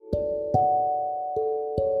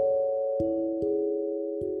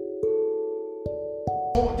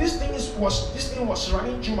thing was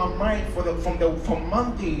running through my mind from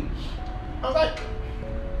Monday. I was like,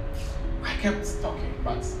 I kept talking,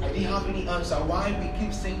 but I didn't have any answer. Why we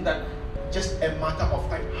keep saying that just a matter of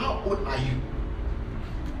time? How old are you?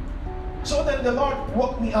 So then the Lord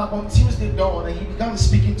woke me up on Tuesday dawn, and He began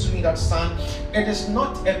speaking to me that, son, it is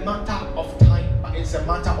not a matter of time, but it's a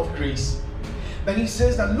matter of grace. Then He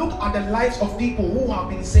says that look at the lives of people who have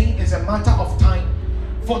been saying it's a matter of time.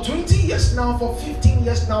 For 20 years now, for 15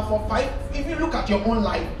 years now, for 5, if you look at your own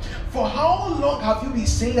life, for how long have you been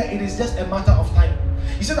saying that it is just a matter of time?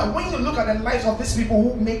 He said that when you look at the lives of these people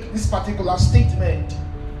who make this particular statement,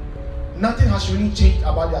 nothing has really changed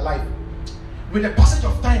about their life. With the passage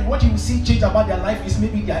of time, what you will see change about their life is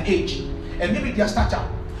maybe their age and maybe their stature.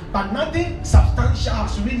 But nothing substantial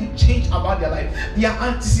has really changed about their life. They are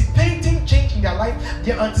anticipating change in their life.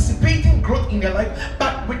 They are anticipating growth in their life.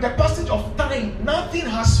 But with the passage of time, nothing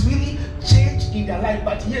has really changed in their life.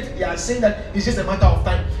 But yet they are saying that it's just a matter of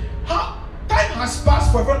time. Time has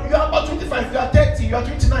passed for everyone. You are about 25, you are 30, you are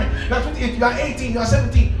 29, you are 28, you are 18, you are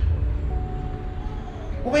 17.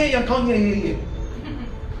 Where you come here?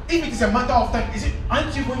 If it is a matter of time,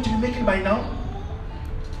 aren't you going to be making by now?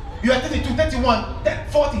 You are 32, 31,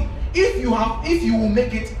 40. If you will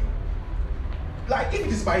make it, like if it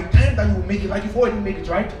is by time that you will make it, like you've already made it,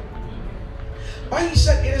 right? But He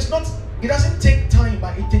said it doesn't take time,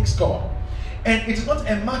 but it takes God. And it is not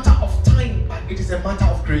a matter of time, but it is a matter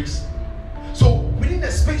of grace. So within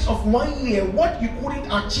the space of 1 year, what you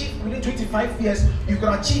couldn't achieve within 25 years, you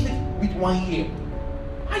can achieve it with 1 year.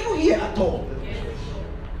 Are you here at all?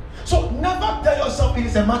 So never tell yourself it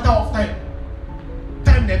is a matter of time.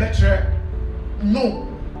 Time never try. No.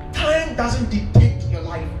 Time doesn't dictate your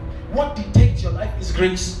life. What dictates your life is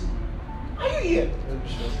grace. Are you here?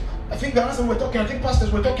 I think the last time I think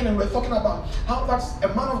pastors were talking, and we're talking about how that's a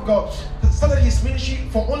man of God started his ministry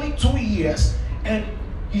for only 2 years, and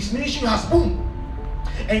his ministry has boomed.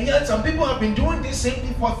 And yet some people have been doing this same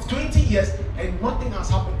thing for 20 years and nothing has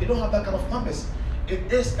happened. They don't have that kind of numbers. It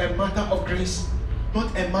is a matter of grace,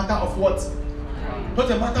 not a matter of what? Not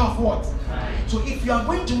a matter of what? So if you are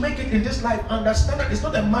going to make it in this life, understand that it's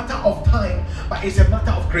not a matter of time, but it's a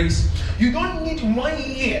matter of grace. You don't need 1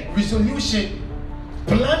 year resolution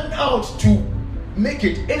planned out to make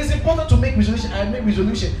it. It is important to make resolution. I make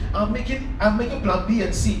resolution. I'm making plan B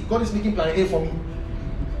and C. God is making plan A for me.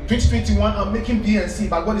 2021, I'm making B and C,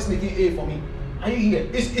 but God is making A for me. Are you here?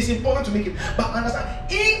 It's important to make it. But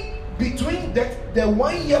understand, in between that, the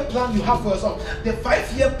 1 year plan you have for yourself, the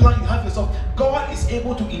 5 year plan you have for yourself, God is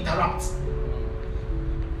able to interrupt.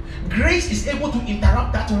 Grace is able to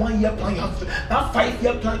interrupt that 1 year plan you have, that 5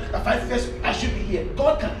 year plan, that 5 years I should be here.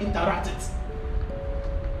 God can interrupt it.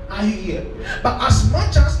 Are you here? But as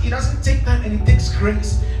much as it doesn't take time and it takes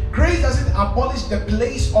grace, grace doesn't abolish the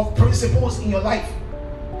place of principles in your life.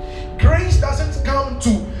 Grace doesn't come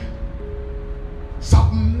to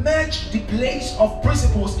submerge the place of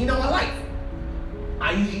principles in our life.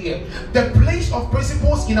 Are you here? The place of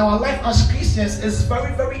principles in our life as Christians is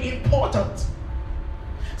very, very important.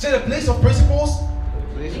 Say the place of principles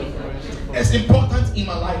is important in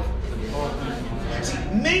my life. See,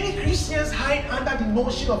 many Christians hide under the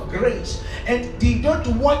notion of grace and they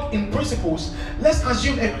don't work in principles. Let's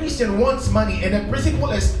assume a Christian wants money and the principle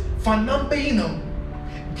is fanambeinum.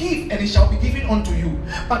 Give and it shall be given unto you.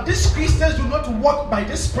 But these Christians do not work by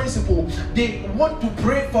this principle. They want to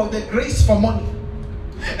pray for the grace for money.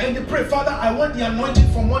 And they pray, Father, I want the anointing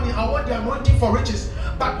for money. I want the anointing for riches.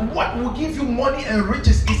 But what will give you money and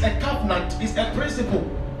riches is a covenant, is a principle.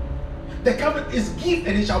 The covenant is give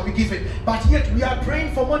and it shall be given. But yet we are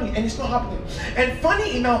praying for money and it's not happening. And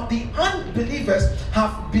funny enough, the unbelievers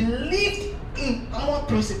have believed in our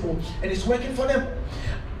principle and it's working for them.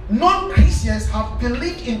 Non-Christians have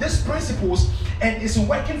believed in these principles and it's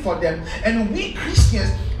working for them. And we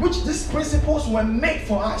Christians, which these principles were made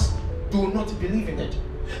for us, do not believe in it.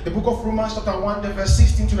 The book of Romans chapter 1, the verse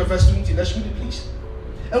 16 to the verse 20. Let's read it, please.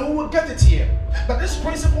 And we will get it here. That these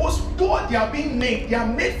principles, though they are being made, they are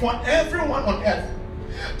made for everyone on earth.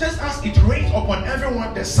 Just as it rains upon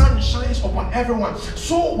everyone, the sun shines upon everyone,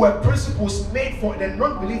 so were principles made for the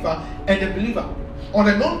non-believer and the believer, or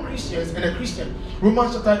the non-Christians and the Christian.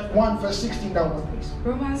 Romans chapter 1 verse 16, that one please.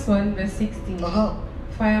 Romans 1 verse 16.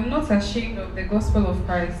 For I am not ashamed of the gospel of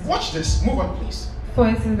Christ. Watch this, move on please. For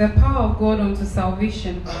it is the power of God unto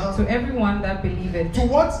salvation to everyone that believeth. To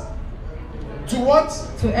what? To what?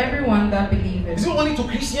 To everyone that believeth. Is it only to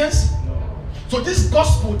Christians? So this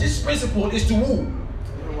gospel, this principle is to who?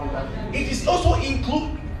 It is also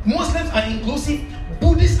include Muslims are inclusive,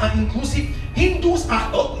 Buddhists are inclusive, Hindus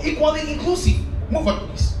are equally inclusive. Move on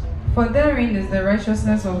please. For therein is the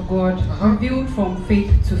righteousness of God revealed from faith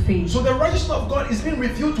to faith. So the righteousness of God is being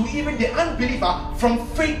revealed to even the unbeliever from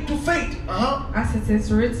faith to faith. As it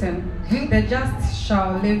is written, the just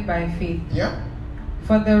shall live by faith. Yeah.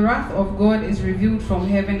 For the wrath of God is revealed from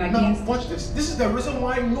heaven against... Now watch this. This is the reason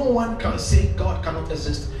why no one can say God cannot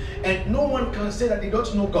exist. And no one can say that they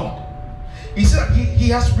don't know God. He said that he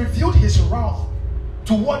has revealed his wrath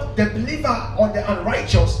to what? The believer or the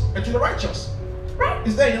unrighteous and to the righteous. Right?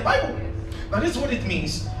 It's there in the Bible. Now this is what it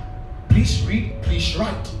means. Please read, please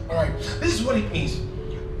write. Alright. This is what it means.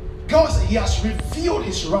 God said he has revealed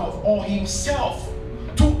his wrath or himself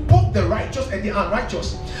to both the righteous and the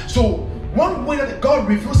unrighteous. So one way that God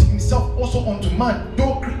reveals himself also unto man,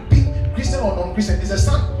 though be Christian or non-Christian, is the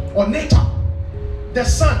sun or nature. The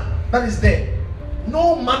sun that is there.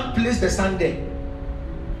 No man placed the sun there.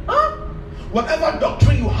 Whatever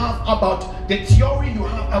doctrine you have about the theory you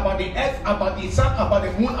have about the earth, about the sun, about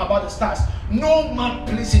the moon, about the stars, no man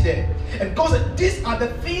placed it there. And God said, these are the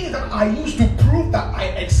things that I use to prove that I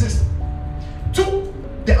exist to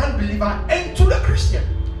the unbeliever and to the Christian.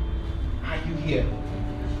 Are you here?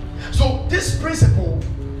 So this principle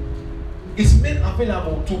is made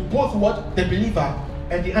available to both what? The believer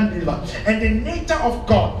and the unbeliever. And the nature of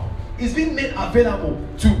God is being made available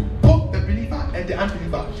to both the believer and the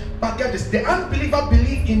unbeliever. But get this, the unbeliever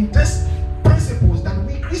believe in these principles than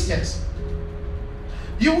we Christians.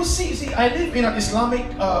 You will see, I live in an Islamic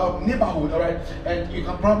neighborhood, alright, and you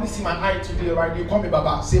can probably see my eye today, right? You call me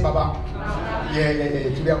Baba, say Baba.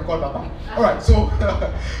 Yeah. Today I'm called Baba. Alright, so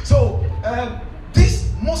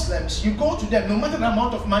these Muslims, you go to them, no matter the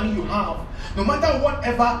amount of money you have, no matter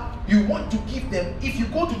whatever you want to give them, if you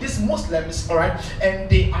go to these Muslims, alright, and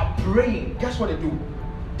they are praying, guess what they do?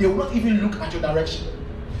 They will not even look at your direction.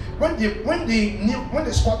 When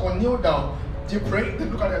they squat or kneel down, they pray, they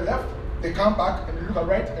look at the left, they come back, and they look at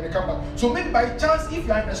right, and they come back. So maybe by chance, if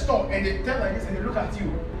you are in a store and they turn like this and they look at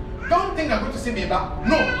you, don't think they're going to say Beba.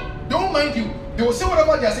 No, don't mind you. They will say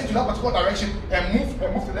whatever they are saying to that particular direction and move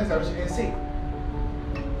to the next direction and say,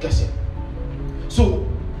 guess it. So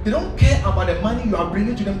they don't care about the money you are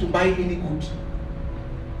bringing to them to buy any good.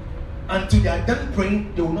 Until they are done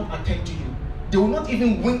praying, they will not attend to you. They will not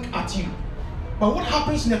even wink at you. But what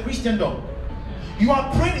happens in the Christendom? You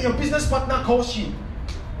are praying and your business partner calls you.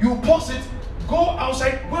 You pause it, go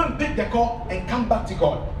outside, go and pick the call and come back to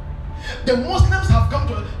God. The Muslims have come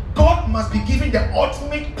to God must be given the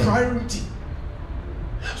ultimate priority.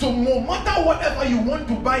 So no matter whatever you want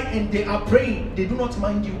to buy and they are praying, they do not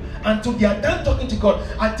mind you until they are done talking to God,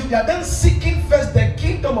 until they are done seeking first the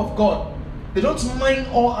kingdom of God. They don't mind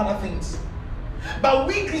all other things. But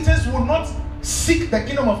we Christians will not seek the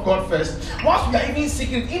kingdom of God first. Once we are even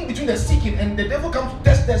seeking, in between the seeking and the devil comes to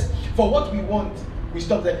test us for what we want, we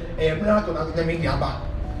stop there. And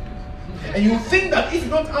you think that if you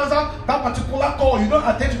don't answer that particular call, you don't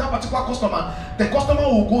attend to that particular customer, the customer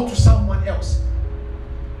will go to someone else.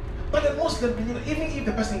 But the Muslim believer, even if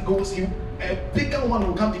the person goes, a bigger one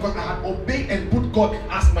will come because I have obeyed and put God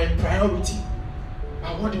as my priority.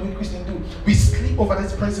 But what do we Christians do? We sleep over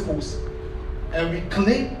these principles and we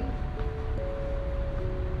claim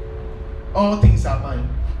all things are mine.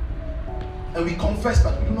 And we confess,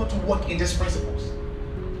 but we do not walk in these principles.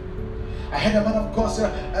 I heard a man of God say,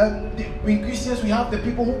 in Christians we have the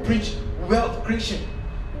people who preach wealth creation.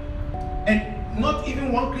 And not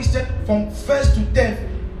even one Christian from first to 10th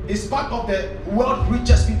is part of the world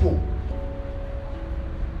richest people.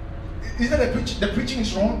 Isn't the preaching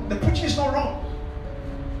is wrong? The preaching is not wrong.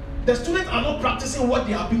 The students are not practicing what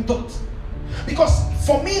they have been taught. Because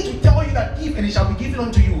for me to tell you that give and it shall be given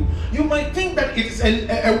unto you, you might think that it is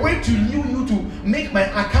a way to lure you to make my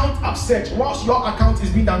account upset whilst your account is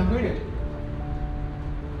being downgraded.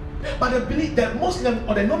 But the Muslim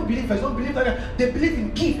or the non-believers don't believe that. They believe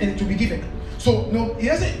in give and it will be given. So no,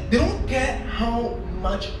 they don't care how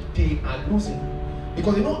much they are losing,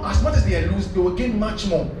 because they know as much as they are losing, they will gain much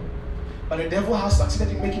more. But the devil has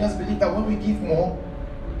succeeded in making us believe that when we give more,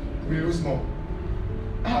 we lose more.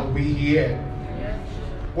 Are we here? Yes.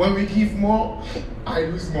 When we give more, I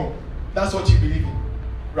lose more. That's what you believe in,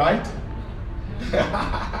 right?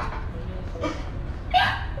 Yeah.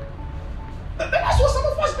 That's what some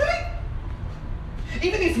of us believe.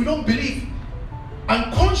 Even if we don't believe,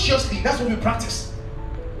 unconsciously, that's what we practice.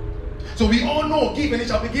 So we all know, give and it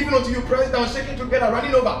shall be given unto you, pressed down, shaking together,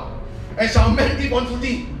 running over, and shall men give unto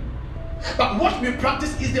thee. But what we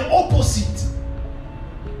practice is the opposite.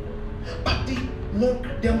 But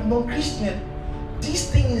the non-Christian,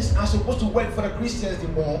 these things are supposed to work for the Christians the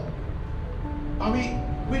more. But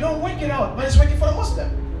we don't work it out, but it's working for the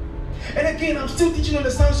Muslim. And again, I'm still teaching on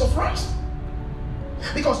the science of Christ.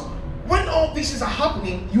 Because when all these are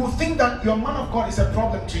happening, you think that your man of God is a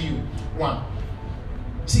problem to you. One.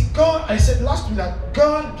 See, God, I said last week that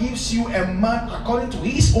God gives you a man according to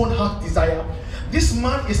his own heart desire. This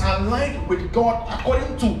man is aligned with God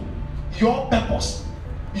according to your purpose,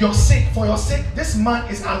 your sake. For your sake, this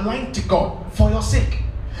man is aligned to God for your sake,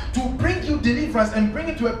 to bring you deliverance and bring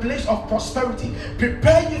you to a place of prosperity,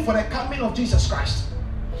 prepare you for the coming of Jesus Christ.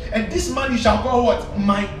 And this man you shall call what?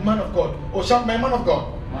 My man of God. Or shout, my man of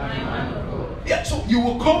God. My man of God. Yeah, so you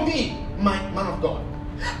will call me my man of God.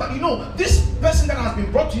 But you know, this person that has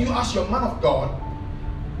been brought to you as your man of God,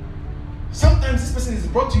 sometimes this person is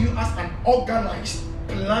brought to you as an organized,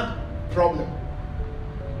 planned problem.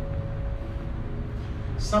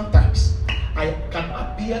 Sometimes I can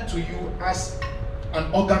appear to you as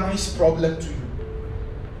an organized problem to you.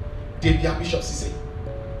 Debia Bishop Sise.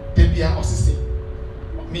 Debia Osise.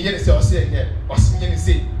 Me yen say Ose here. Ose me yen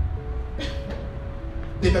say.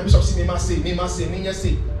 Debia Bishop Sise me ma say, me yen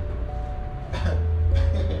say.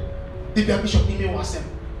 Debia Bishop me wasem.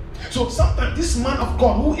 So sometimes this man of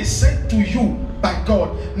God who is sent to you by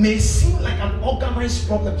God may seem like an organized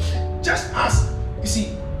problem. Just as, you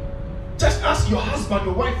see, just as your husband,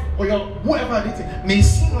 your wife, or your whoever it is may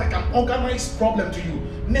seem like an organized problem to you.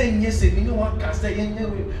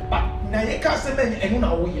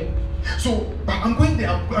 So, but I'm going there.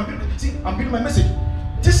 I'm building my message.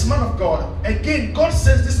 This man of God, again, God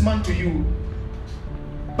sends this man to you,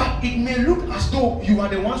 but it may look as though you are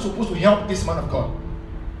the one supposed to help this man of God.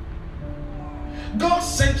 God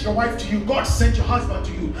sent your wife to you, God sent your husband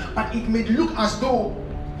to you, but it may look as though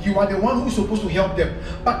you are the one who is supposed to help them.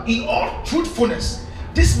 But in all truthfulness,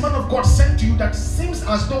 this man of God sent to you that seems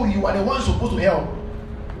as though you are the one supposed to help.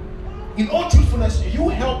 In all truthfulness, you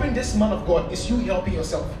helping this man of God is you helping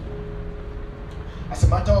yourself. As a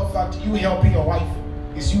matter of fact, you helping your wife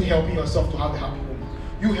is you helping yourself to have a happy home.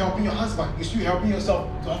 You helping your husband is you helping yourself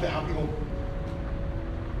to have a happy home.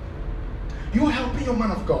 You helping your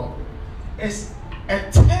man of God is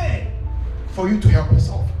a turn for you to help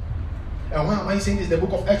yourself. And why am I saying this? The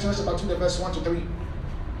book of Exodus chapter 2, the verse 1 to 3.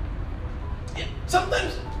 Yeah.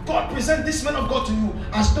 Sometimes God presents this man of God to you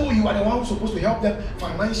as though you are the one who's supposed to help them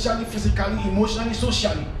financially, physically, emotionally,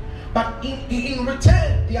 socially. But in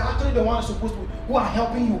return, they are actually the ones supposed to, who are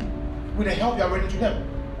helping you with the help you are ready to them.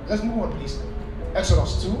 Let's move on, please.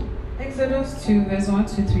 Exodus 2. Exodus 2, verse 1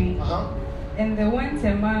 to 3. And there went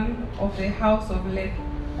a man of the house of Levi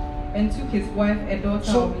and took his wife, a daughter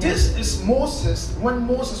so of Levi. This is Moses, when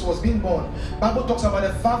Moses was being born. Bible talks about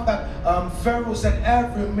the fact that Pharaoh said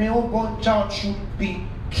every male-born child should be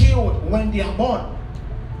killed when they are born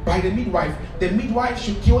by the midwife. The midwife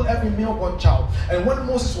should kill every male-born child. And when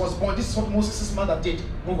Moses was born, this is what Moses' mother did.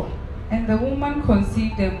 Move on. And the woman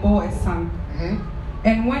conceived and bore a son.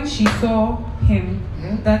 And when she saw him,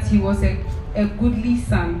 that he was a goodly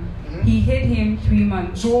son, he hid him 3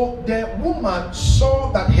 months. So the woman saw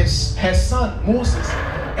that her son Moses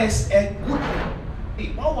is a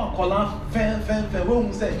goodly.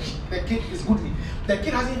 The kid is goodly. The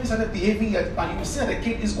kid hasn't even started behaving yet, but you see that the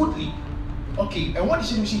kid is goodly. Okay, and what did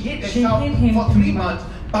she do? She hid the child for 3 months.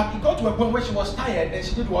 But it got to a point where she was tired, and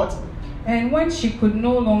she did what? And when she could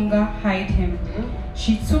no longer hide him,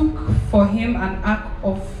 she took for him an ark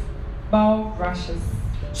of bulrushes.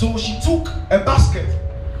 So she took a basket.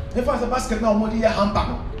 If I was a basket now, money a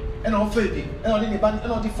hamper, and I'll fade it, and I'll need and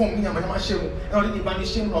I'll deform me and my shame, and I'll need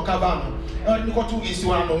banish him or cavana, and I'll need to is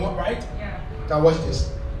one right? Yeah. Now watch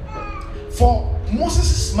this. For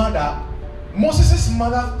Moses' mother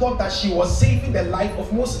thought that she was saving the life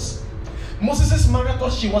of Moses. Moses' mother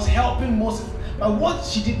thought she was helping Moses. But what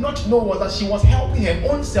she did not know was that she was helping her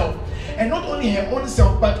own self. And not only her own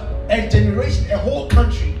self, but a generation, a whole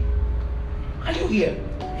country. Are you here?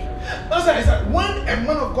 That's why I said, when a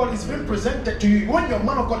man of God is being presented to you, when your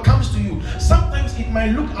man of God comes to you, sometimes it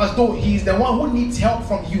might look as though he is the one who needs help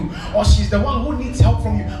from you, or she's the one who needs help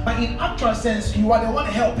from you. But in actual sense, you are the one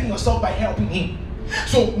helping yourself by helping him.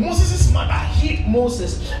 So Moses' mother hid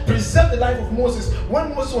Moses, preserved the life of Moses.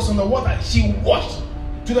 When Moses was on the water, she watched,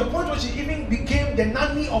 to the point where she even became the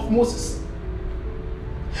nanny of Moses.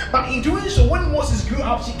 But in doing so, when Moses grew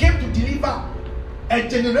up, she came to deliver a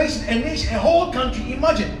generation, a nation, a whole country.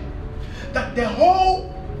 Imagine that the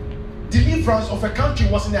whole deliverance of a country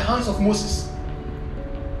was in the hands of Moses.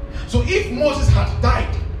 So if Moses had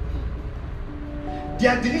died,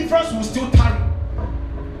 their deliverance would still tarry.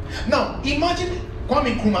 Now imagine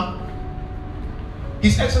Kwame Nkrumah,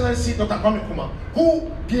 His Excellency Dr. Kwame Nkrumah, who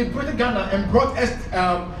liberated Ghana and brought us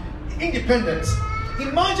independence.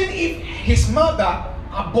 Imagine if his mother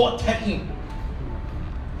aborted him.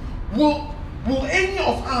 Will any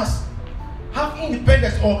of us have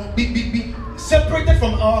independence or be separated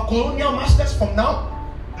from our colonial masters from now?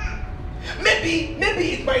 Maybe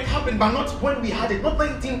it might happen, but not when we had it, not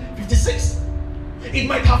 1956. It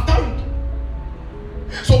might have tarried.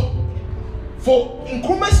 So, for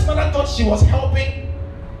Nkrumah's mother thought she was helping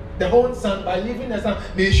the own son by leaving the son,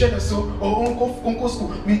 me share the so or uncle school,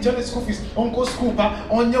 me turn the school fees, uncle school pa,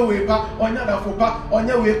 on your way pa, on your pa, on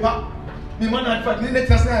your way pa. Me man advice, me man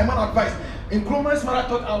advice. Nkrumah's mother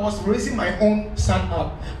thought I was raising my own son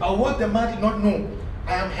up, but what the man did not know,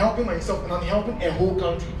 I am helping myself and I'm helping a whole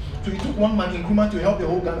country. So he took one man in Nkrumah to help the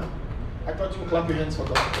whole Ghana. I thought you would clap your hands for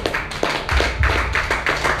God.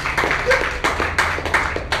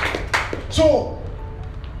 So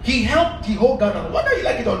he helped the whole Ghana, whether you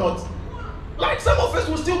like it or not. Like some of us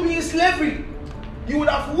will still be in slavery. You would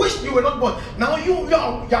have wished you were not born. Now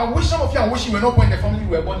some of you are wishing you were not born in the family you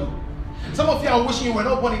were born in. Some of you are wishing you were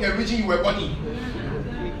not born in the region you were born in.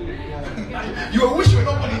 You wish you were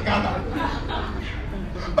not born in Ghana.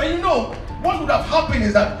 But you know, what would have happened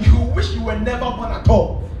is that you wish you were never born at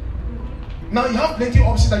all. Now you have plenty of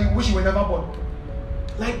options that you wish you were never born.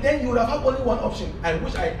 Like then you would have had only one option. I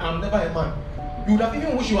wish I am never a man. You would have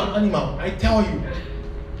even wished you were an animal. I tell you.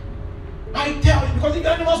 Because if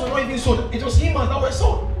the animals were not even sold, it was humans that were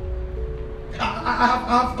sold.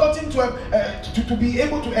 I have gotten to be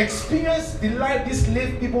able to experience the life these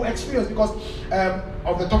slave people experience because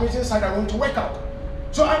of the Thomason side I went to work out.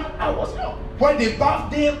 So I was when they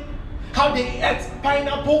bathed them, how they ate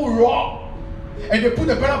pineapple raw, and they put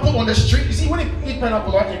the pineapple on the street. You see, when they eat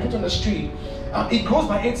pineapple and they put it on the street, it grows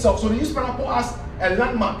by itself. So they use pineapple as a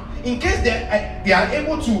landmark in case they are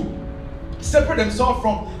able to separate themselves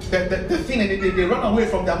from the thing and they run away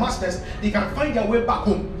from their masters. They can find their way back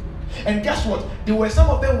home. And guess what? Some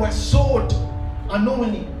of them were sold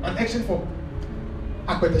unknowingly and exchanged for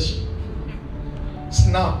akwedeshi,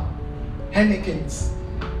 snap, Heinekens.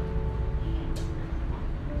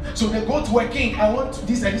 So they go to a king, I want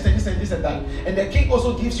this and this and this and this and that. And the king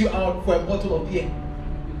also gives you out for a bottle of beer.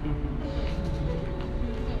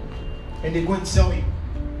 And they go and sell you.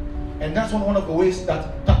 And that's one of the ways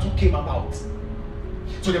that tattoo came about.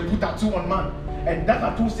 So they put tattoo on man. And that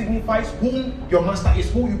tattoo signifies whom your master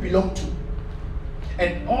is, who you belong to.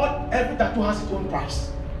 And every tattoo has its own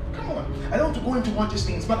price. Come on. I don't want to go into all these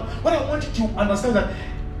things, but what I want you to understand that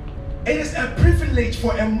it is a privilege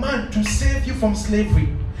for a man to save you from slavery.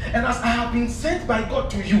 And as I have been sent by God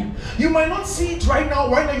to you, you might not see it right now.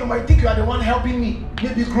 Right now, you might think you are the one helping me,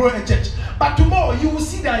 maybe grow a church. But tomorrow, you will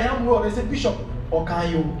see that I am Lord as a bishop. Or can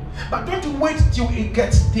you? But don't you wait till it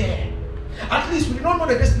gets there. At least we do not know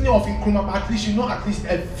the destiny of Nkrumah, but at least you know at least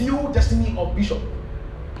a few destiny of bishop.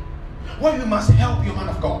 Well, you must help your man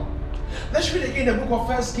of God. Let's read again the book of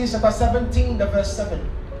 1 Kings chapter 17, the verse 7.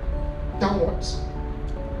 Downwards.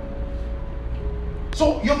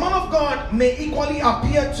 So your man of God may equally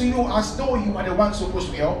appear to you as though you are the one supposed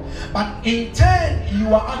to help, but in turn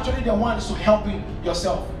you are actually the one so helping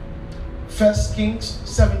yourself. 1 Kings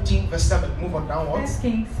 17 verse 7. Move on downwards. 1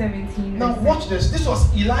 Kings 17. Now watch this. This was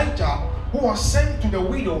Elijah who was sent to the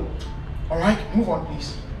widow. Alright, move on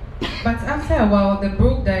please. But after a while the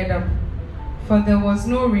brook dried up, for there was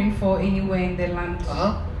no rainfall anywhere in the land.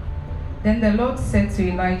 Then the Lord said to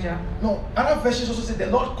Elijah. No, other versions also say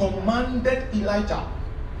the Lord commanded Elijah.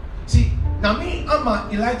 See, now me,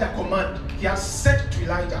 Elijah command. He has said to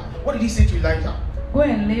Elijah. What did he say to Elijah? Go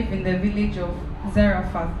and live in the village of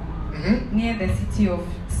Zarephath, near the city of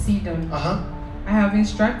Sidon. I have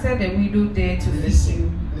instructed a widow there to feed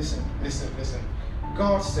you. Listen.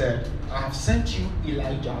 God said, I have sent you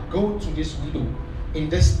Elijah. Go to this widow in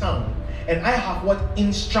this town. And I have what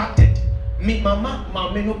instructed. Me mama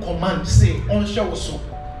no command say on show so.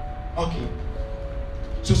 Okay.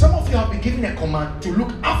 So some of you have been given a command to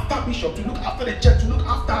look after bishop, to look after the church, to look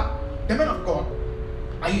after the men of God.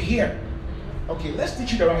 Are you here? Okay, let's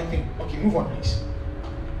teach you the right thing. Okay, move on please.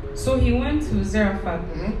 So he went to Zarephath.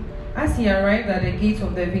 As he arrived at the gate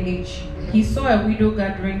of the village, he saw a widow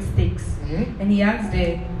gathering sticks, and he asked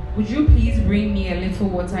her, would you please bring me a little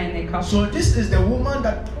water in a cup? So this is the woman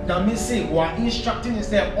that Nami say who are instructing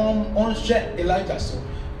herself on Elijah. So,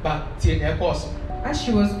 but as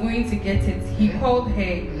she was going to get it, he called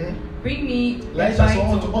her, bring me a bite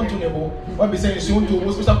of bread.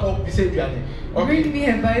 Bring me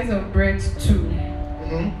a bite of bread too.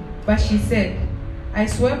 But she said, I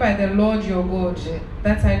swear by the Lord your God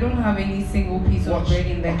that I don't have any single piece of bread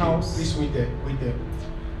in the house. Please wait there.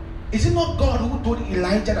 Is it not God who told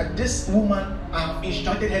Elijah that this woman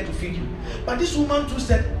instructed her to feed you? But this woman too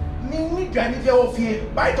said,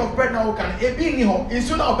 bite of bread now can.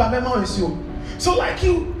 So like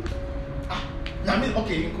you, Now, I mean,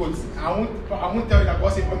 okay, in quotes, I won't tell you that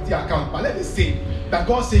God saved empty account, but let me say that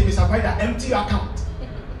God saved me survive that empty account.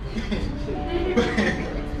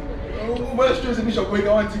 Well, straight to Bishop, we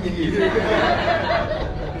don't want to be here.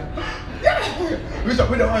 Yeah, Bishop,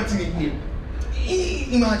 we don't want to be here.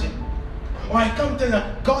 Imagine. Or I come tell you,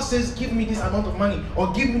 God says, give me this amount of money,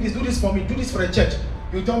 or give me this, do this for me, do this for the church.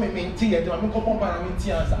 You tell me,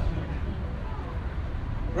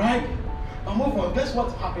 right? But move on. Guess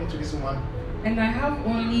what happened to this woman? And I have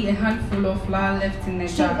only a handful of flour left in the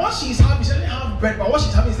So jar. what she's having, she doesn't have bread, but what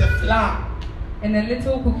she's having is a flour. And a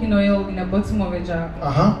little cooking oil in the bottom of a jar.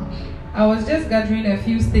 I was just gathering a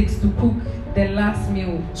few sticks to cook the last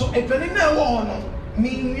meal. So if you know,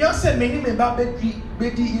 me say me me ba bedi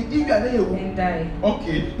you die.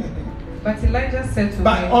 Okay. But Elijah said to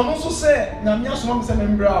but her, also say na me so me say me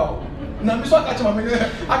mbra o. Na me so aka che mama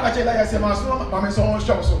aka che Elijah say ma so mama so on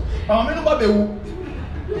shop so. Mama no ba be wu.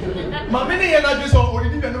 Mama ne ye na dwe so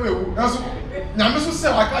odidi be no ewu. Na so na me so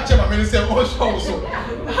say aka che mama ne say on shop so.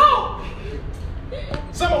 How?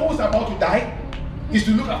 Someone who's about to die is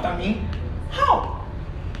to look after me? How?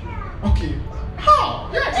 Okay. How?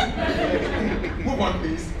 Yes. Move on,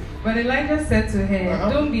 please. But Elijah said to her,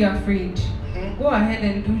 don't be afraid. Go ahead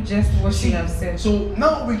and do just what she has said. So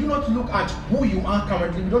now we do not look at who you are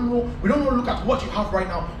currently. We don't look at what you have right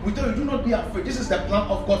now. We tell you, do not be afraid. This is the plan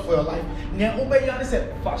of God for your life. We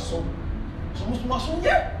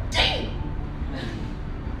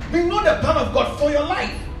know the plan of God for your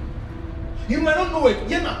life. You might not know it.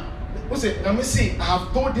 Let me see. I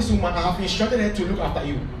have told this woman, I have instructed her to look after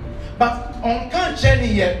you. But on can't journey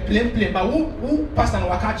here, plain. But who passed and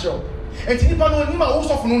catch you? And to people know Nima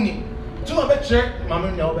also for no. To not be check,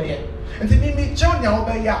 Mamma now be here. And to me, John now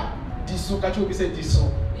be here. This so catch you be said this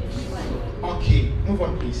so. Okay, move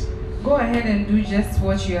on, please. Go ahead and do just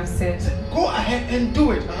what you have said. Go ahead and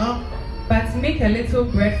do it. But make a little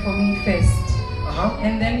bread for me first.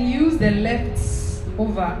 And then use the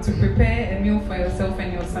leftover to prepare a meal for yourself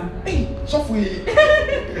and your son. Hey, so free.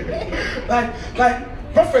 like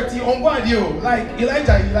prophet on God you. Like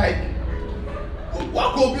Elijah, like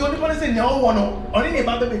what could be only one say now one only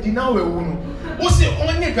about baby now we will. Who say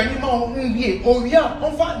only granny ma here or we are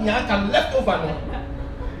on fat can left over no.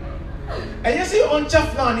 And you see on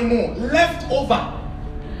chaff now anymore left over.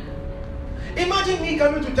 Imagine me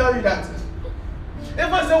coming to tell you that if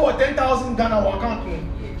I say what 10,000 Ghana will account me.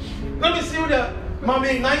 Let me see you there,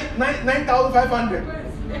 mommy 9,500.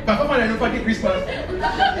 But 500 for the Christmas.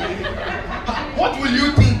 What will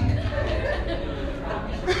you think?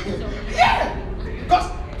 Yeah,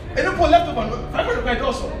 because and you put leftover 500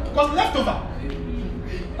 also because leftover.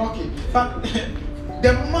 Okay, but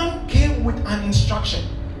the man came with an instruction.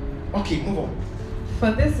 Okay, move on.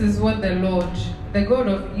 For this is what the Lord, the God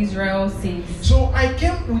of Israel, says. So I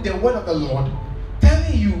came with the word of the Lord,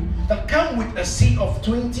 telling you that come with a seed of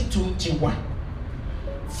 2021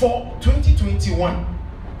 for 2021.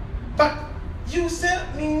 But you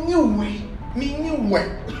said me new way.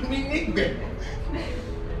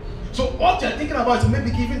 So what you're thinking about is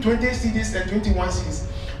maybe giving 20 CDs and 21 CDs.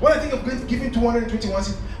 What I think of giving 221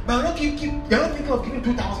 CDs, but you're not thinking of giving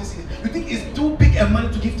 2,000 CDs. You think it's too big a money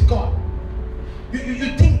to give to God.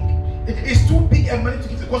 You think it's too big a money to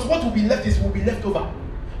give to God, because what will be left will be left over.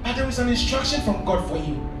 But there is an instruction from God for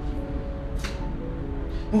you.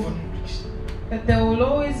 Move on, please. But there will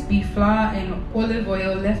always be flour and olive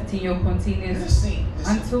oil left in your containers Listen.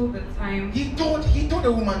 until the time. He told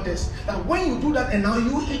the woman this, that when you do that and now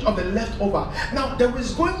you eat of the leftover, now there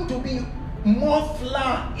is going to be more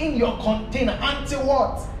flour in your container until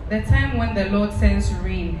what? The time when the Lord sends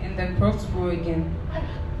rain and the crops grow again.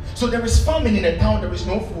 So there is famine in the town, there is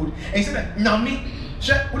no food. And he said that Nami,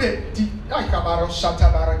 your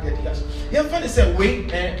friend said,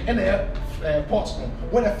 wait, and pot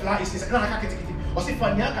when the flour is and I can't get it. Or see,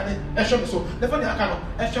 Fanny, I can't show me so. The funny I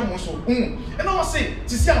can't show me so. And I was saying,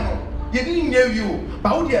 Tiziano, you didn't know you,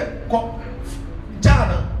 but would you go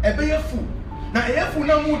Jana, a bear food. Now, a food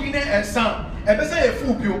now moved in a son, a better a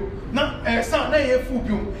food you. Now, a son, a food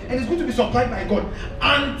you, and it's going to be supplied by God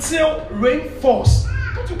until rain falls.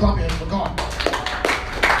 Don't you clap your hands for God?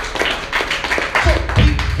 So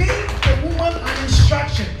he gave the woman an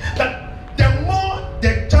instruction that the more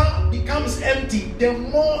the jar becomes empty, the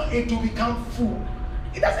more it will become full.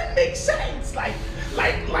 It doesn't make sense. Like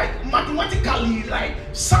mathematically, like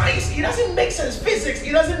science, it doesn't make sense. Physics,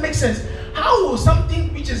 it doesn't make sense. How will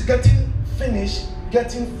something which is getting finished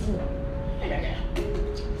getting full?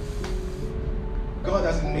 God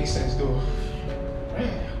doesn't make sense though.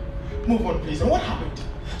 Move on, please. And what happened?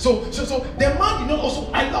 So the man did not also.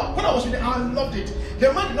 When I was with him, I loved it.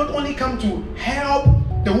 The man did not only come to help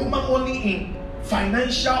the woman only in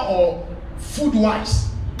financial or food-wise,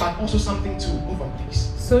 but also something to move on,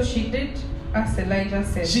 please. So she did as Elijah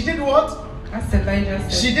said. She did what? As Elijah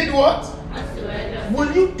said. She did what? As Elijah said.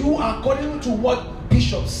 Will you do according to what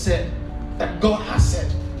Bishop said that God has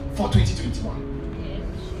said for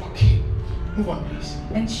 2021? Okay, move on, please.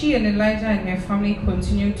 And she and Elijah and her family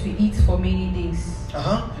continued to eat for many days.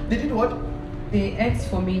 They did what? They ate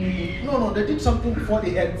for many days. No, they did something before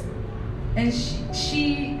they ate. And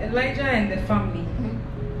she Elijah and the family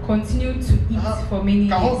continued to eat for many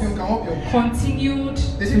Can help days. you. Continued.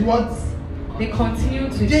 They did what? They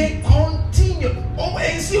continued to They eat. continue. Oh,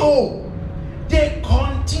 NCO. They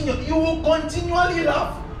continue. You will continually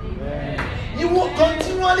laugh. You will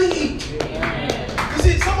continually eat. You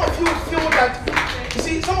see, some of you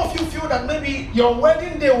feel that maybe your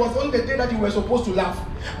wedding day was on the day that you were supposed to laugh,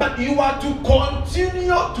 but you are to continue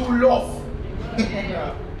to laugh.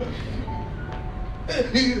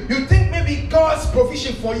 You think maybe God's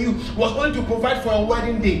provision for you was going to provide for a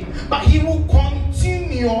wedding day, but He will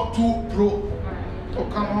continue to grow. Oh,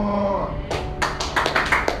 come on.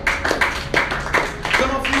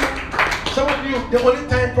 Some of you, the only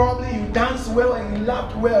time probably you danced well and you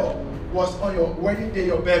laughed well was on your wedding day,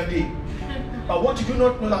 your birthday. But what you do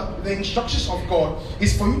not know, that the instructions of God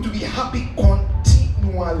is for you to be happy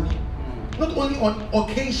continually. Not only on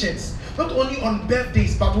occasions, not only on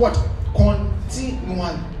birthdays, but what?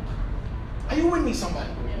 Continually. Are you with me, somebody?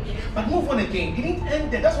 But move on again. It didn't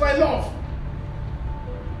end there. That's what I love.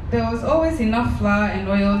 There was always enough flour and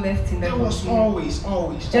oil left in the There was cooking, always.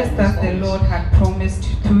 just as the Lord had promised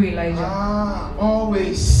through Elijah.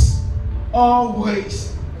 Always.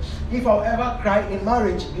 If I'll ever cry in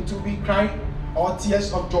marriage, it will be cry or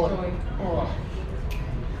tears of joy. Oh.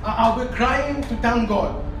 I'll be crying to thank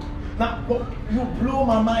God. Now, you blow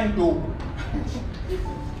my mind though.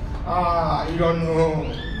 You don't know.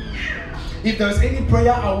 If there's any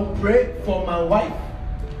prayer I will pray for my wife,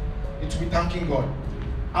 it will be thanking God.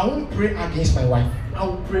 I won't pray against my wife. I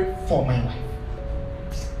will pray for my wife.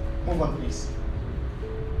 Move on, please.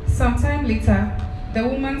 Sometime later, the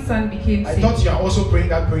woman's son became I sick. thought you are also praying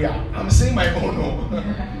that prayer. I'm saying my own. No.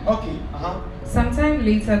 Okay. Sometime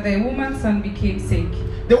later, the woman's son became sick.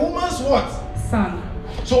 The woman's what? Son.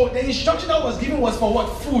 So the instruction that was given was for what?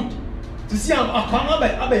 Food. To see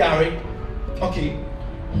okay.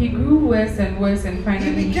 He grew worse and worse, and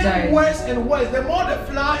finally He he became died. worse and worse. The more the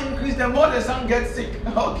flour increased, the more the son gets sick.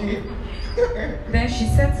 Okay. Then she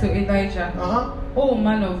said to Elijah, "Oh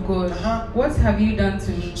man of God, what have you done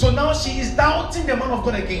to me?" So now she is doubting the man of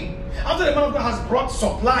God again. After the man of God has brought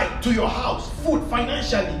supply to your house, food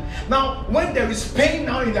financially. Now, when there is pain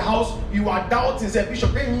now in the house, you are doubting. Say,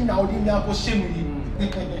 Bishop, pain now, are you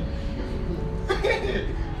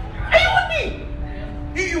with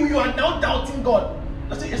me? You are now doubting God.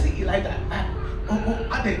 I say Elijah.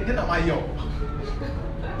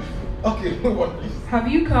 Okay, move on, please. Have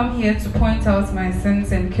you come here to point out my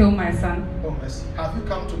sins and kill my son? Oh, mercy. Have you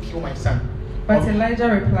come to kill my son? But Elijah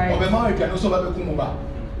replied, But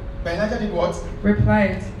Elijah did what?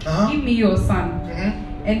 Replied, "Give me your son."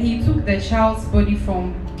 And he took the child's body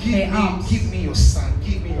from her arms. Give me your son.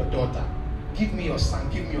 Give me your daughter. Give me your son.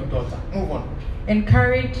 Give me your daughter. Move on. And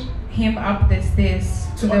carried him up the stairs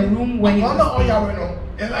to the room where he was staying.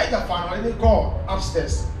 Elijah found they go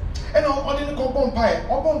upstairs. And I didn't go bonfire.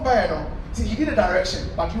 See, he did a direction,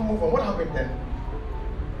 but you move on. What happened then?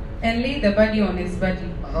 And laid the body on his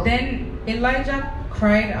body. Then Elijah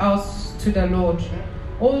cried out to the Lord,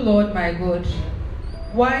 "O Lord my God,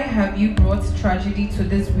 why have you brought tragedy to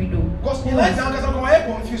this widow?" Because Elijah was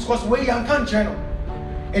confused because where you can't channel.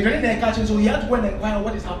 And when they catch him, so he had to go and inquire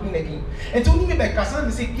what is happening again. And told me back, Kassan,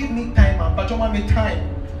 they say, "Give me time, man. But you want me time?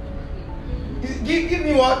 Give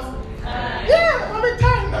me what? Yeah, I mean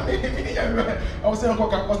time. I was saying,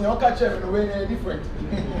 because now catch him in a way different."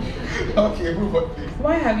 Okay, move on, please.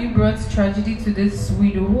 Why have you brought tragedy to this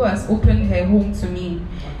widow who has opened her home to me,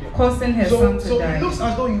 causing her son to so die? it looks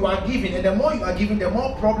as though you are giving, and the more you are giving, the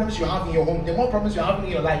more problems you have in your home, the more problems you have in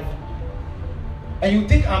your life. And you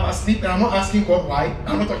think I'm asleep and I'm not asking God why?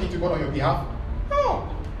 I'm not talking to God on your behalf. No.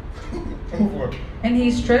 Move on. And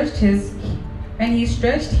he stretched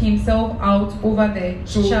himself out over the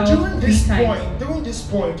child during this 3 times. during this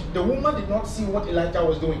point, the woman did not see what Elijah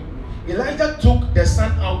was doing. Elijah took the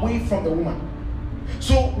son away from the woman.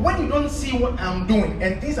 So when you don't see what I'm doing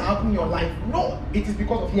and things are happening in your life, no, it is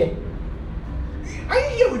because of here. Are you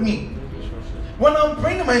here with me? When I'm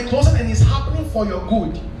praying in my closet and it's happening for your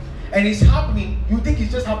good, and it's happening, you think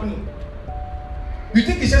it's just happening. You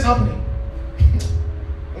think it's just happening.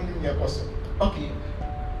 Okay.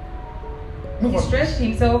 He stretched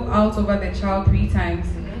himself out over the child 3 times,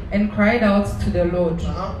 and cried out to the Lord,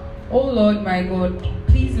 O Lord my God,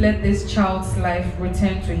 please let this child's life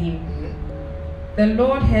return to him. The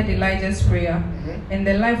Lord heard Elijah's prayer, and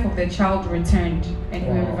the life of the child returned, and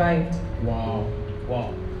he revived. Wow.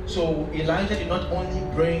 So Elijah did not only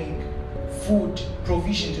bring food,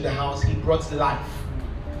 provision to the house, he brought life.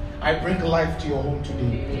 I bring life to your home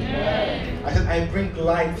today. Amen. I said, I bring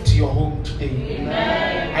life to your home today.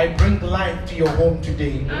 Amen. I bring life to your home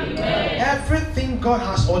today. Amen. Everything God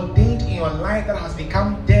has ordained in your life that has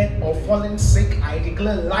become dead or fallen sick, I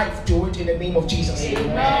declare life to it in the name of Jesus.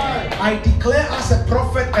 Amen. I declare as a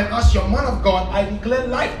prophet and as your man of God, I declare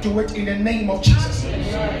life to it in the name of Jesus.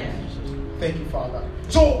 Amen. Thank you, Father.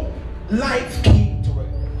 So, life came to it.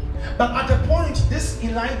 But at a point, this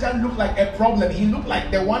Elijah looked like a problem. He looked like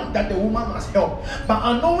the one that the woman must help. But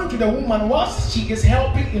unknown to the woman, whilst she is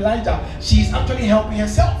helping Elijah, she is actually helping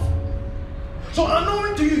herself. So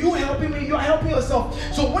unknown to you, you helping me, you are helping yourself.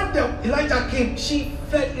 So when the Elijah came, she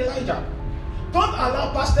fed Elijah. Don't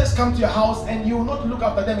allow pastors come to your house and you will not look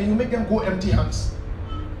after them and you make them go empty hands.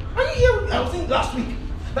 Are you here? I was saying last week.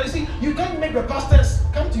 But you see, you can't make the pastors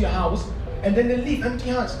come to your house and then they leave empty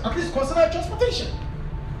hands. At least consider transportation.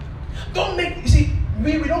 Don't make, you see,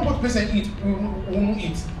 we don't go to place and eat, we won't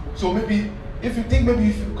eat. So maybe, if you think maybe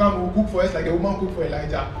if you come, we'll cook for us like the woman cooked for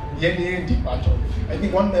Elijah. I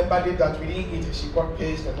think one member did that, we didn't eat, she got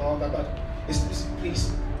pissed and all that, but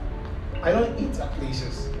please, I don't eat at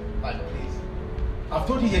places like this. I've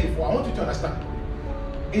told you here before, I want you to understand.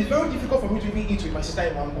 It's very difficult for me to even eat with my sister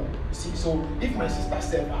in one bowl. See, so if my sister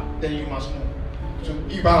serves her, then you must know. So,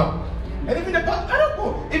 Ibam. And even the past, I don't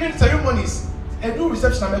go, even ceremonies. And do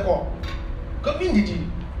reception and make up. Because me did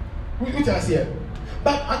you? We tell here.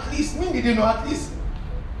 But at least, me did you know, at least,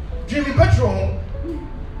 dreamy petrol,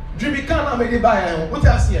 dreamy car, I made it buy. What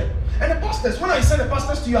tell here? And the pastors, when I send the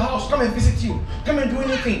pastors to your house, come and visit you, come and do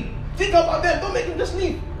anything, think about them, don't make them just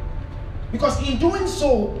leave. Because in doing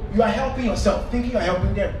so, you are helping yourself, thinking you are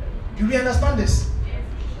helping them. Do we understand this?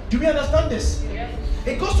 Do we understand this?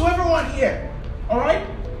 It goes to everyone here. Alright?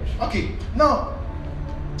 Okay, now,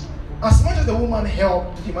 as much as the woman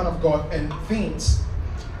helped the man of God and things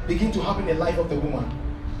begin to happen in the life of the woman,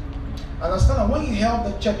 understand that when you help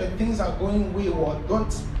the church and things are going wayward,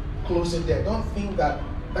 don't close it there. Don't think that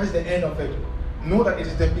that is the end of it. Know that it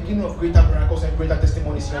is the beginning of greater miracles and greater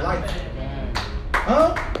testimonies in your life.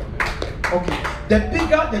 Huh? Okay. The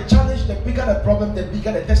bigger the challenge, the bigger the problem, the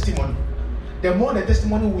bigger the testimony. The more the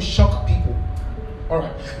testimony will shock people.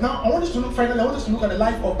 Alright. Now I want us to look finally, I want us to look at the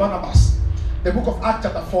life of Barnabas. The book of Acts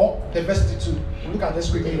chapter 4, the verse 32. We'll look at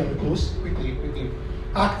this quickly and we close. Quickly.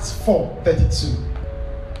 Acts 4:32.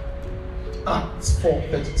 Acts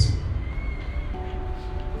 4:32.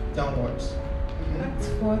 Downwards. Acts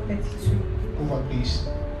 4:32. Move on, please.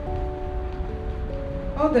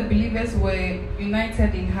 All the believers were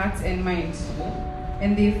united in heart and mind,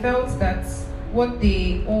 and they felt that what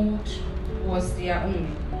they owned was their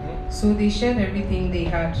own. So they shared everything they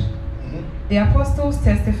had. The apostles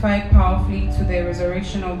testified powerfully to the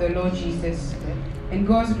resurrection of the Lord Jesus, and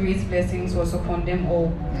God's great blessings was upon them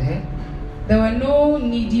all. There were no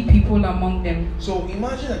needy people among them. So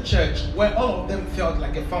imagine a church where all of them felt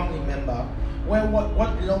like a family member, where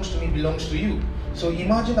what belongs to me belongs to you. So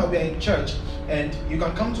imagine that we are in church and you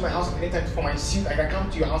can come to my house at any time for my suit, I can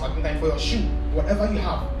come to your house at any time for your shoe, whatever you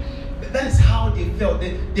have. That is how they felt.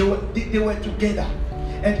 They were together.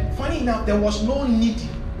 And funny enough, there was no needy.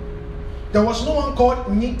 There was no one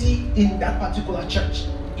called needy in that particular church,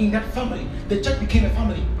 in that family. The church became a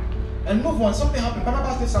family. And move on, something happened.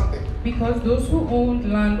 Barnabas did something. Because those who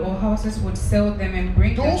owned land or houses would sell them and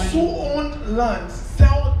bring their money. Those who owned land,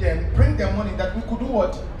 sell them, bring their money, that we could do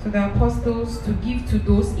what? To the apostles to give to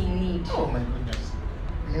those in need. Oh my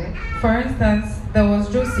goodness. For instance, there was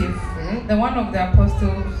Joseph, the one of the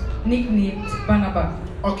apostles, nicknamed Barnabas.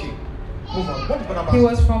 Okay, move on. What did Barnabas do? He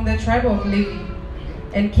was from the tribe of Levi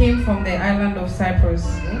and came from the island of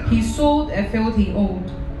Cyprus. He sold a field he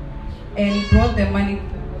owned and brought the money.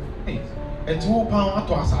 And 2 pounds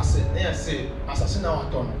to assassin. They say assassin now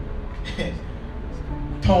at Tom.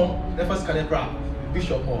 Tom, the first calibra,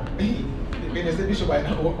 Bishop. Hey, they say Bishop,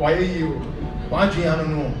 why are you? Why do you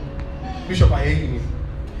know? Bishop, why are you?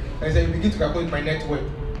 And so you begin to calculate my net worth.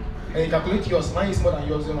 And you calculate yours, mine is more than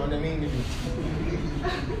yours on the main limit.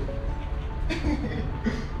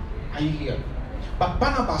 Are you here? But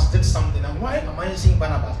Barnabas did something. And why am I saying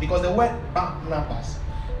Barnabas? Because the word Barnabas,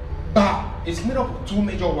 Bar, is made up of 2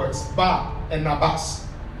 major words, Bar and Nabas.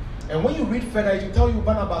 And when you read further, it will tell you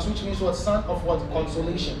Barnabas, which means what? Son of what?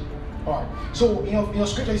 Consolation. Alright. So in your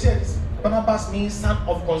scripture, it says Barnabas means son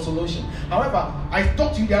of consolation. However, I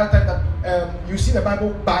talked to you the other time that you see the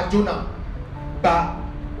Bible Bar Jonah,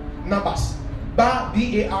 Barnabas. Bar,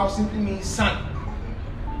 B-A-R, simply means son.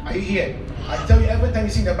 Are you here? I tell you, every time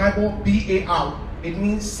you see the Bible B-A-R, it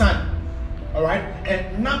means son. Alright?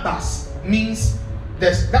 And Nabas means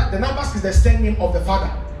the Nabas is the surname of the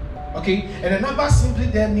father. Okay? And the Nabas simply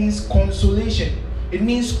there means consolation. It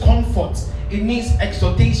means comfort. It means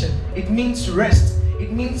exhortation. It means rest.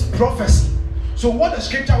 It means prophecy. So what the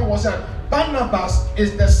scripture was that Barnabas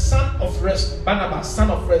is the son of rest. Barnabas, son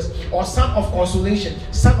of rest, or son of consolation,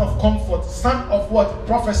 son of comfort, son of what?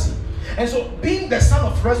 Prophecy. And so being the son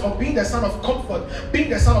of rest, or being the son of comfort, being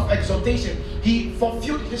the son of exhortation, he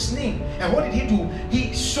fulfilled his name. And what did he do?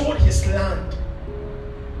 He sold his land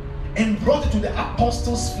and brought it to the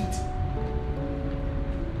apostles' feet.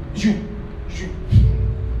 You.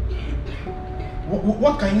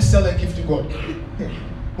 What can you sell and give to God?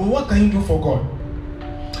 But what can you do for God?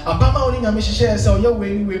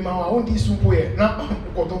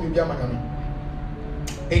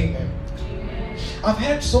 Amen. I've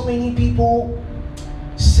heard so many people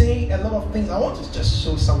say a lot of things. I want to just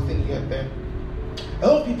show something here and there. A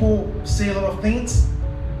lot of people say a lot of things.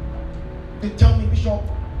 They tell me, Bishop,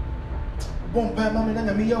 I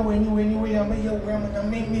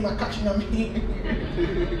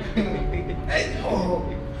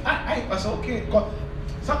was okay. God,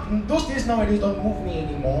 those things nowadays don't move me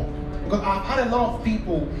anymore, because I've had a lot of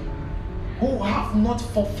people who have not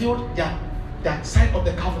fulfilled that side of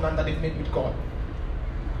the covenant that they've made with God.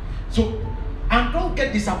 So I don't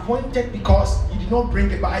get disappointed because you did not bring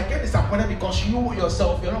it, but I get disappointed because you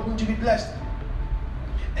yourself, you're not going to be blessed.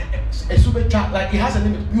 A super chat, like it has a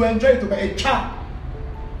limit. You enjoy it, but a chat.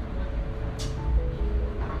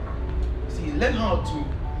 See, learn how to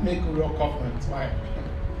make a real covenant, right?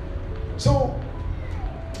 So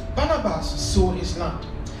Barnabas sold his land,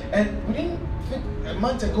 and within a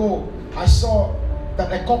month ago, I saw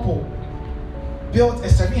that a couple built a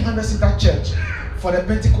 700-seater church for the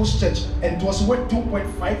Pentecost church, and it was worth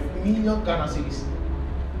 2.5 million Ghana cedis.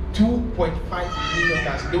 2.5 million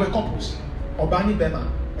Ghana. They were couples. Obani Bema,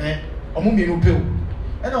 Omu Mirupu,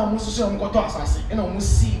 and almost so got to assassin, and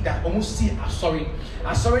almost see that, almost see. Sorry,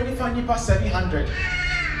 if I need past 700,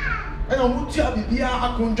 and almost Bibia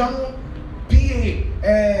Akunjano,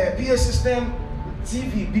 PA system,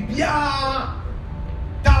 TV, Bibia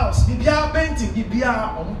tiles, Bibia painting,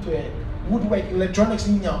 Bibia woodwork, electronics,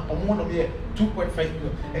 on one of the 2.5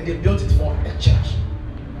 million, and they built it for a church.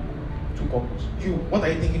 Two couples. You, what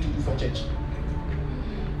are you thinking to do for church?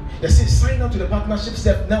 They say sign up to the partnership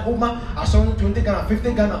step. Now, I saw 20 Ghana,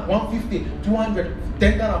 50 Ghana, 150, 200,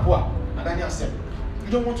 10 Ghana, and then you said,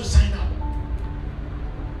 you don't want to sign up.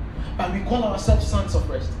 But we call ourselves sons of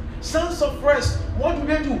rest. Sons of rest, what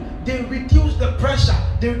do? They reduce the pressure.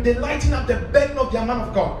 They lighten up the burden of the man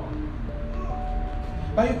of God.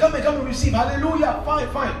 But you come and receive, hallelujah,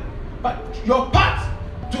 fine. But your part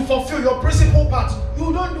to fulfill your principal part,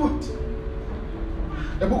 you don't do it.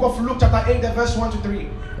 The book of Luke chapter 8, verse 1 to 3.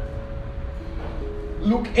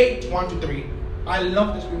 Luke 8, 1 to 3. I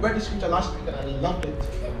love this. We read this scripture last week and I loved it.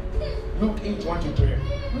 Luke 8, 1 to 3.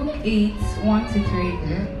 Luke 8, 1 to 3.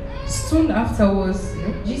 Mm-hmm. Soon afterwards,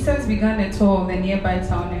 Jesus began a tour of the nearby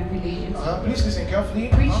town and villages. Please listen carefully.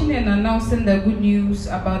 Preaching and announcing the good news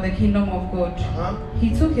about the kingdom of God.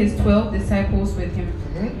 He took his 12 disciples with him,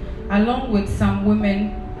 along with some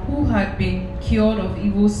women who had been cured of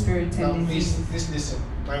evil spirits and diseases. Please listen.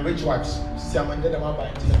 My rich wives.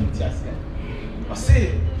 I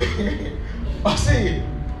say,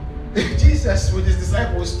 Jesus with his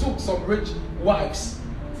disciples took some rich wives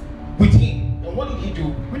with him. And what did he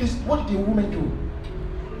do? What did the woman do?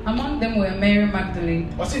 Among them were Mary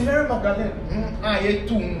Magdalene. Was it Mary Magdalene?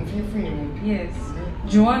 Yes.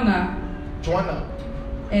 Joanna.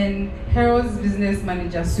 And Herod's business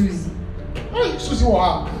manager, Susie. Susie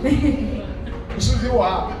wa.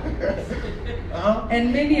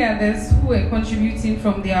 And many others who were contributing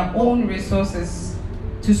from their own resources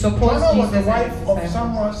to support Joanna Jesus. Was the wife of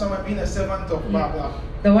someone being a servant of blah blah.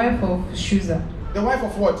 The wife of Shuza. The wife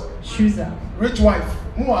of what? Shuza. Rich wife.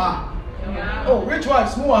 Muaha. Yeah. Oh, rich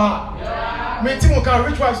wives, Muaha. Yeah.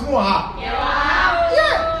 Rich wives, Muaha.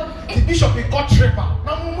 Yeah. The bishop he got tripper.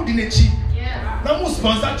 Namu dinechi. Yeah. Namu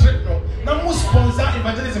sponsor trip no. Namu sponsor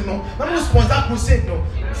evangelism no. Namu sponsor crusade no.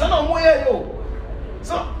 Sana moya yo.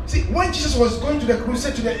 So see, when Jesus was going to the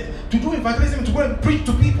crusade to do evangelism, to go and preach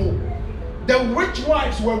to people, the rich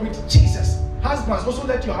wives were with Jesus. Husbands, also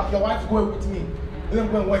let your wife go with me. Let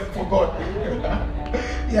them go and work for God.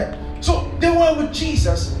 Yeah. So they were with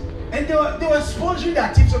Jesus, and they were sponsoring the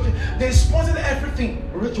activities of Jesus. They sponsored everything.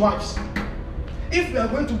 Rich wives. if we are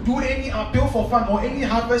going to do any appeal for fund or any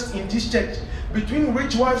harvest in this church between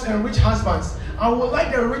rich wives and rich husbands, I would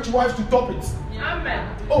like the rich wives to top it.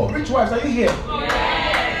 Amen. Oh, rich wives, are you here?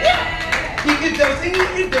 Yeah.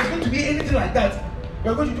 If there's going to be anything like that,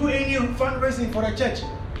 we're going to do any fundraising for the church.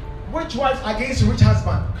 Rich wives against rich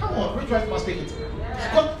husband. Come on, rich wives must take it.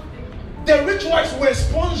 Because the rich wives were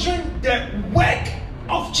sponsoring the work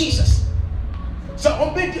of Jesus. So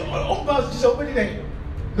obey Jesus, obey them.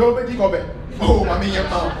 Nobody go back. Oh, my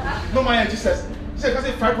man, no my Jesus. Jesus can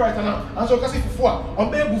say fried rice now. And so can say for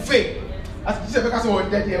obey buffet. As Jesus can say oh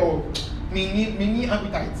that day oh. Me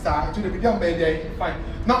appetite sir. To the video there fine.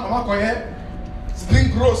 Now I'm going here.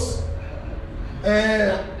 Spring gross.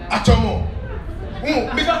 Atomo.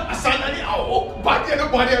 Because asana body. No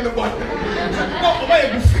my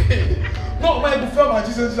buffet. No my buffet. My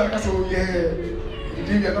Jesus can say oh yeah.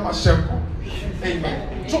 You are not shame.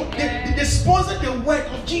 Amen. So they sponsor the work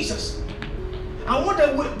of Jesus. I want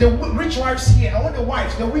the rich wives here, I want the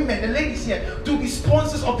wives, the women, the ladies here to be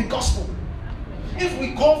sponsors of the gospel. If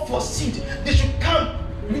we call for seed, they should come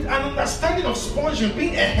with an understanding of sponsoring,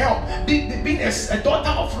 being a help, being a daughter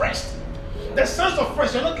of rest. The sons of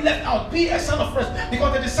rest, you're not left out. Be a son of rest.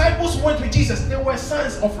 Because the disciples went with Jesus, they were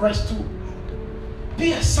sons of rest too.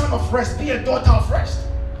 Be a son of rest, be a daughter of rest.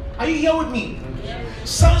 Are you here with me?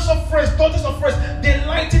 Sons of rest, daughters of rest, they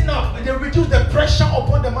lighten up and they reduce the pressure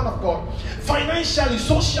upon the man of God. Financially,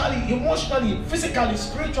 socially, emotionally, physically,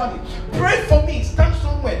 spiritually. Pray for me. Stand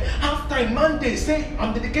somewhere. Have time. Monday. Say,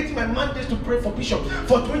 I'm dedicating my Mondays to pray for Bishop.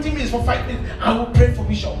 For 20 minutes, for 5 minutes, I will pray for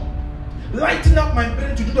Bishop. Lighten up my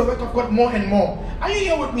brain to do the work of God more and more. Are you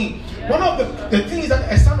here with me? Yeah. One of the things that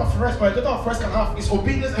a son of rest or a daughter of rest can have is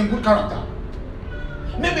obedience and good character.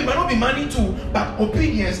 Maybe it might not be money too, but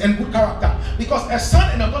obedience and good character. Because a son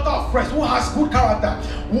and a daughter of rest who has good character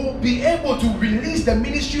will be able to release the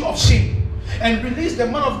ministry of shame and release the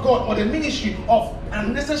man of God or the ministry of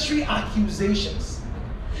unnecessary accusations.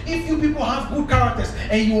 If you people have good characters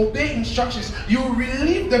and you obey instructions, you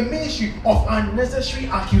relieve the ministry of unnecessary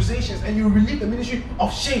accusations and you relieve the ministry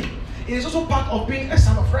of shame. It is also part of being a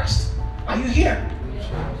son of rest. Are you here?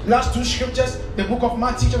 Last two scriptures, the book of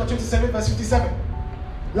Matthew chapter 27 verse 57.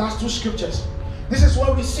 Last two scriptures. This is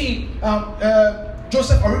where we see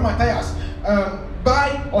Joseph Arimatheus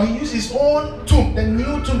he uses his own tomb, the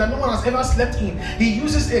new tomb that no one has ever slept in. He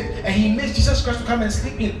uses it and he makes Jesus Christ to come and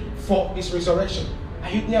sleep in for his resurrection. Are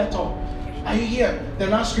you there at all? Are you here? The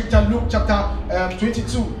last scripture, Luke chapter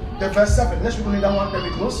 22, the verse 7. Let's read that one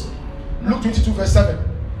very close. Luke 22 verse 7.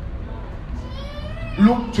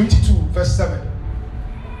 Luke 22 verse 7.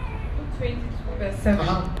 Luke 22 verse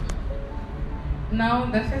 7. Now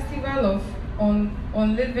the festival of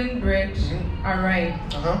unleavened bread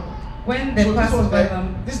arrived. When the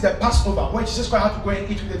Passover, this is the Passover where Jesus Christ had to go and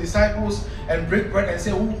eat with the disciples and break bread and say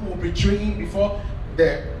who will betray him before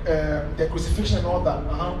the crucifixion and all that.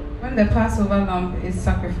 When the Passover lamb is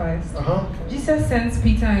sacrificed, Jesus sends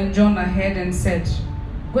Peter and John ahead and said,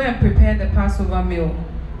 "Go and prepare the Passover meal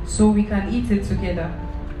so we can eat it together."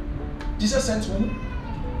 Jesus sent who?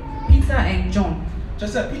 Peter and John.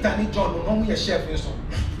 Just said Peter and John will only a chef in some.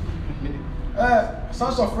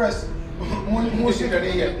 Sons of rest.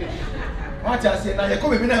 What I say now, you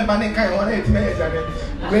come in and banning kind of 180 minutes.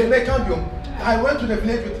 I went to the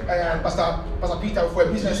village with Pastor Peter for a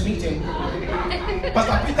business meeting.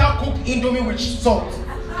 Pastor Peter cooked indomie with salt.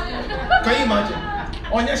 Can you imagine?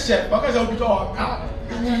 On your chef, because I'll be like,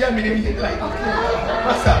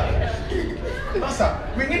 Pastor,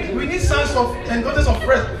 we need sons of and daughters of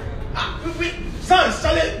rest. Sons,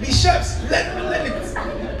 shall it be chefs? Let it.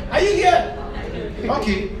 Are you here?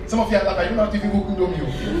 Okay, some of you are like, you don't even cook indomie.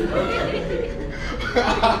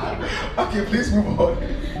 Okay, please move on.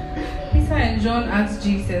 Peter and John asked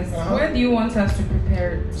Jesus, "Where do you want us to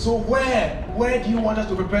prepare it?" So where do you want us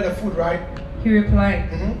to prepare the food, right? He replied,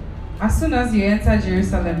 "As soon as you enter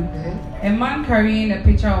Jerusalem, a man carrying a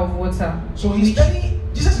pitcher of water." So he's telling,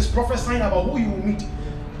 Jesus is prophesying about who you will meet.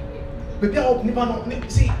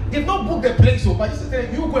 See, they've not booked the place, but Jesus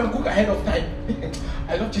said, you go and cook ahead of time.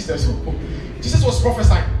 I love Jesus. Jesus was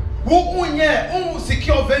prophesying.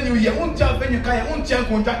 Secure venue here,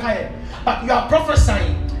 but you are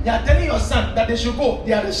prophesying. You are telling your son that they should go.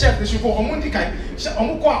 They are the chef. They should go. I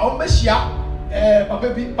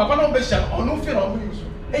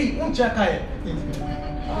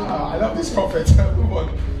love this prophet. Move on.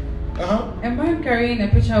 A man carrying a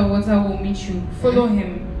pitcher of water will meet you. Follow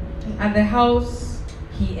him. At the house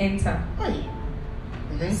he enter.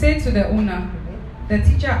 Say to the owner, the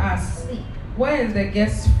teacher asks, Where is the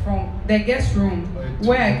guest room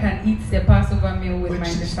where I can eat the Passover meal with my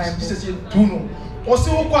disciples? Jesus said, "Do no."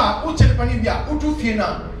 Also, where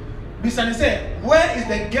is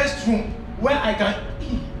the guest room where I can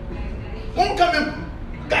eat? Won't come in,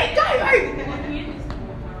 guy.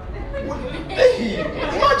 Hey,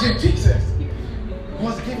 imagine Jesus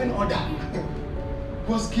was giving order.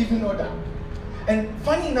 And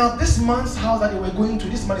funny enough, this man's house that they were going to,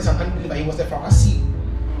 this man is an unbeliever. He was a Pharisee.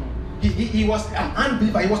 He was an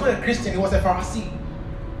unbeliever. He was not a Christian. He was a Pharisee.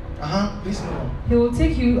 Please move on. He will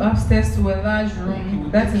take you upstairs to a large room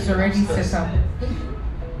that is already set up.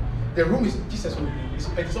 The room is Jesus' room.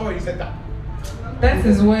 It's already set up. That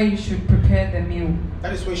is where you should prepare the meal.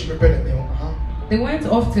 That is where you should prepare the meal. They went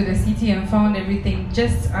off to the city and found everything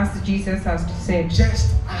just as Jesus has said.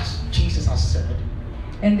 Just as Jesus has said.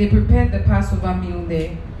 And they prepared the Passover meal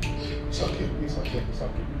there. It's okay.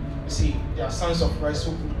 See, there are sons of rest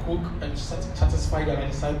who could cook and satisfy their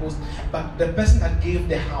disciples, but the person that gave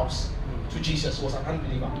the house to Jesus was an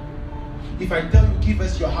unbeliever. If I tell you, give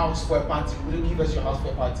us your house for a party, will you give us your house for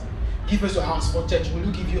a party? Give us your house for church, will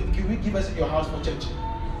you give us your house for church?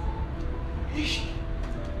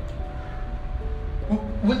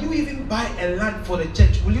 Will you even buy a land for the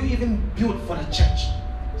church? Will you even build for the church?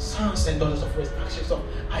 Sons and daughters of rest, ask yourself,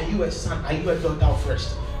 are you a son? Are you a daughter of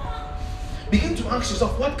rest? Begin to ask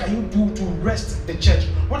yourself, what can you do to rest the church?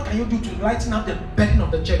 What can you do to lighten up the burden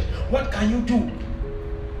of the church? What can you do?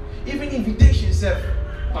 Even invitation, sir.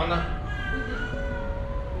 Anna.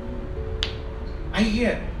 Are you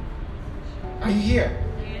here?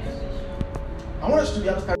 I want us to be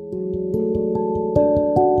understand.